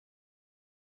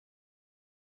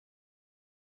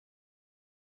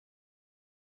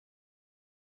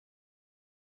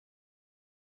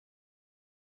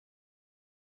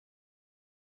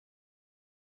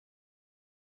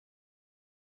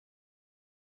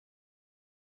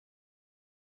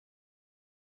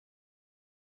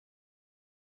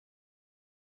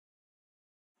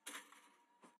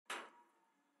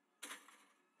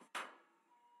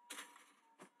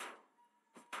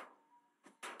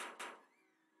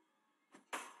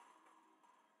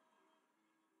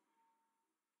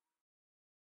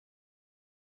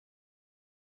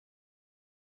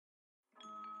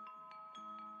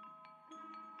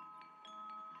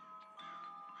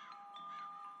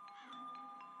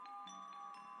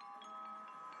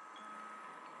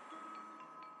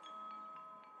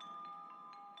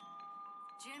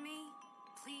Jimmy,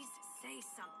 please say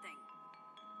something.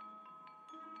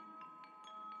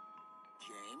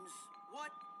 James? What?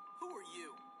 Who are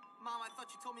you? Mom, I thought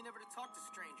you told me never to talk to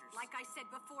strangers. Like I said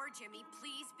before, Jimmy,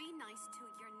 please be nice to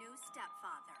your new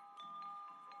stepfather.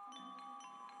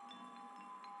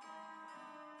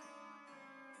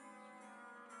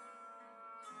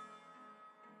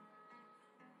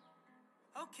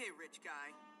 Okay, rich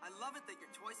guy. I love it that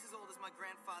you're twice as old as my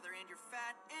grandfather and you're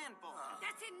fat and bald.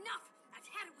 That's enough! I've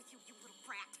had it with you, you little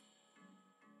brat.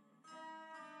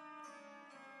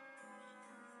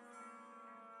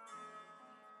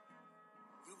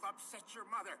 You've upset your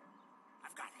mother.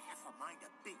 I've got half a mind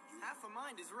to beat you. Half a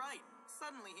mind is right.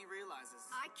 Suddenly he realizes.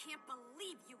 I can't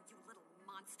believe you, you little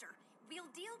monster.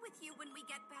 We'll deal with you when we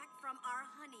get back from our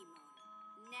honeymoon.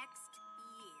 Next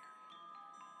year.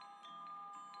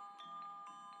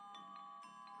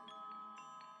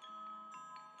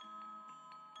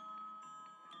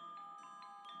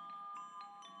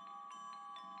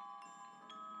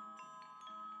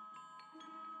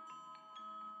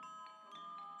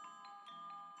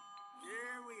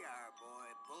 Here we are, boy.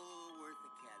 Bullworth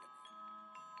Academy.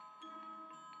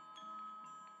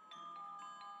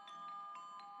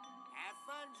 Have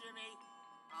fun, Jimmy.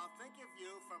 I'll think of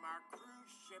you from our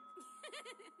cruise ship.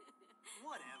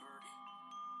 Whatever.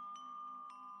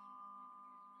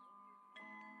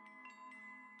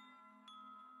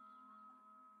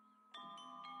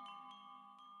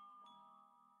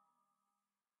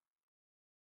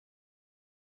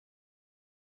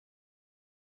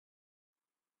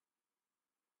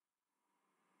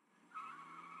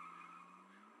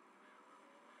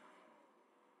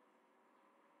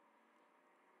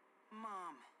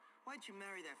 Mom, why'd you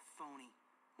marry that phony?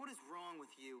 What is wrong with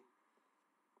you?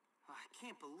 I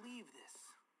can't believe this.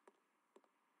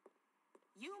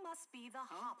 You must be the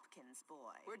Hopkins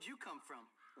boy. Where'd you come from?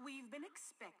 We've been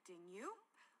expecting you.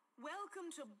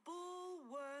 Welcome to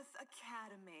Bullworth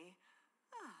Academy.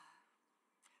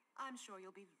 I'm sure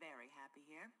you'll be very happy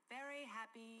here. Very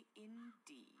happy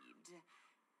indeed.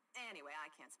 Anyway,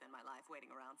 I can't spend my life waiting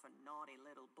around for naughty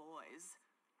little boys.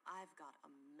 I've got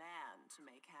a man to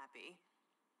make happy.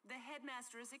 The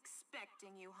headmaster is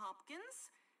expecting you, Hopkins,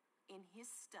 in his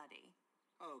study.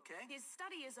 Okay. His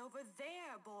study is over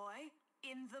there, boy,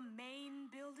 in the main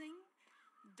building.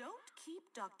 Don't keep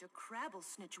Dr.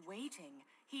 Crabblesnitch waiting.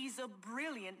 He's a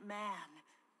brilliant man.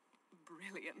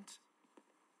 Brilliant.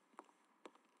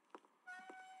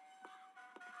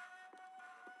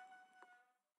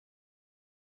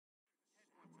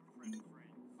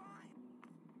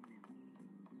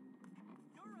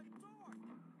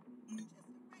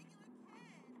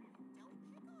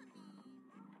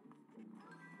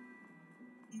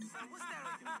 What's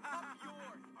that? Up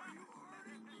yours. Are you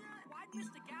hurting me? Why'd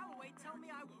Mr. Galloway tell me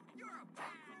I... You're a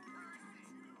bad person.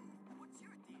 What's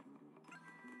your deal?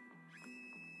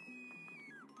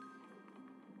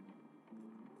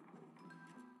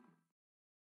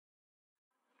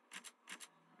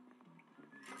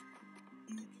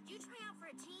 Did you try out for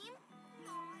a team?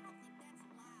 No, I don't think that's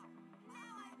allowed.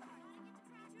 Now I finally get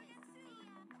to try to see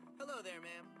ya. Hello there,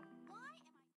 ma'am. Why am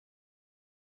I...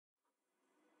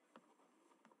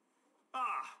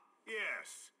 Ah,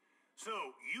 yes.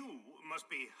 So, you must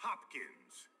be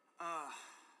Hopkins.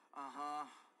 Uh-huh.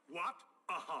 What?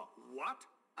 Uh-huh. What?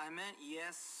 I meant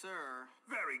yes, sir.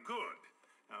 Very good.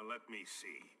 Now, let me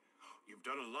see. You've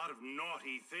done a lot of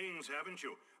naughty things, haven't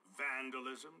you?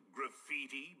 Vandalism,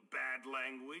 graffiti, bad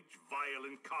language,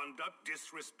 violent conduct,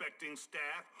 disrespecting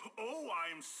staff. Oh,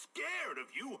 I'm scared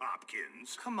of you,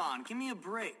 Hopkins. Come on, give me a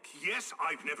break. Yes,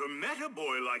 I've never met a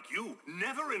boy like you.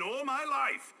 Never in all my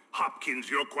life. Hopkins,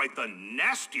 you're quite the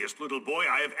nastiest little boy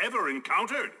I have ever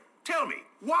encountered. Tell me,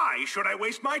 why should I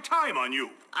waste my time on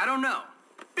you? I don't know.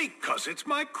 Because it's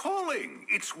my calling.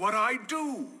 It's what I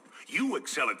do. You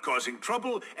excel at causing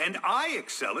trouble, and I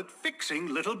excel at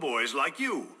fixing little boys like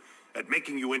you. At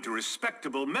making you into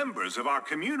respectable members of our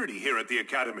community here at the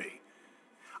Academy.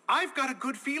 I've got a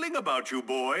good feeling about you,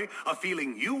 boy. A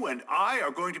feeling you and I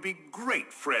are going to be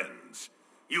great friends.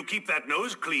 You keep that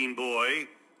nose clean, boy,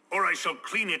 or I shall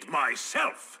clean it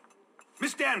myself.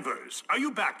 Miss Danvers, are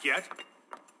you back yet?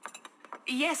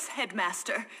 Yes,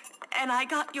 headmaster. And I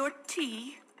got your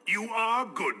tea. You are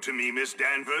good to me, Miss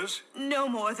Danvers. No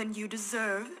more than you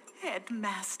deserve,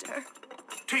 headmaster.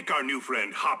 Take our new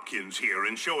friend Hopkins here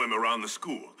and show him around the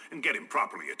school and get him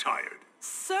properly attired.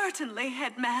 Certainly,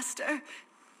 headmaster.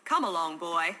 Come along,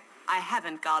 boy. I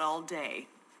haven't got all day.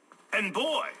 And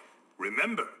boy,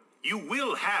 remember, you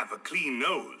will have a clean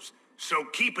nose, so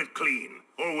keep it clean,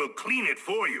 or we'll clean it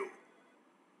for you.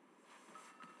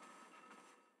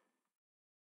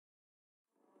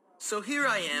 So here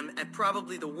I am at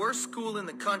probably the worst school in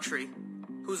the country,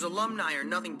 whose alumni are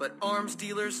nothing but arms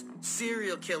dealers,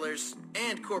 serial killers,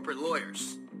 and corporate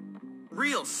lawyers.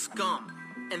 Real scum.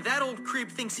 And that old creep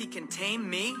thinks he can tame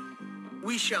me?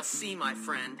 We shall see, my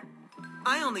friend.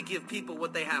 I only give people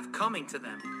what they have coming to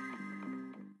them.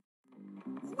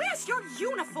 Where's your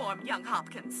uniform, young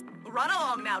Hopkins? Run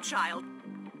along now, child.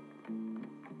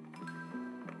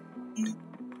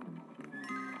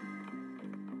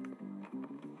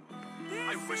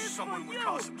 I wish someone would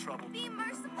cause some trouble. Be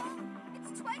merciful.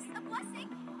 It's twice a blessing.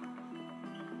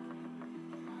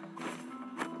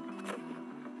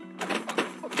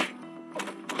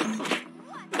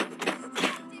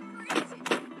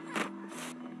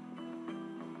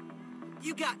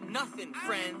 You got nothing,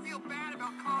 friend. I feel bad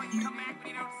about calling you come back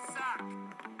when you don't suck.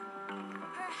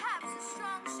 Perhaps a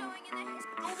strong showing in the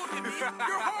history. Don't look at me.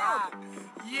 You're horrible.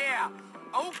 Yeah.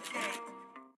 Okay.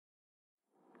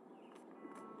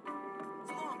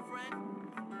 So long, friend.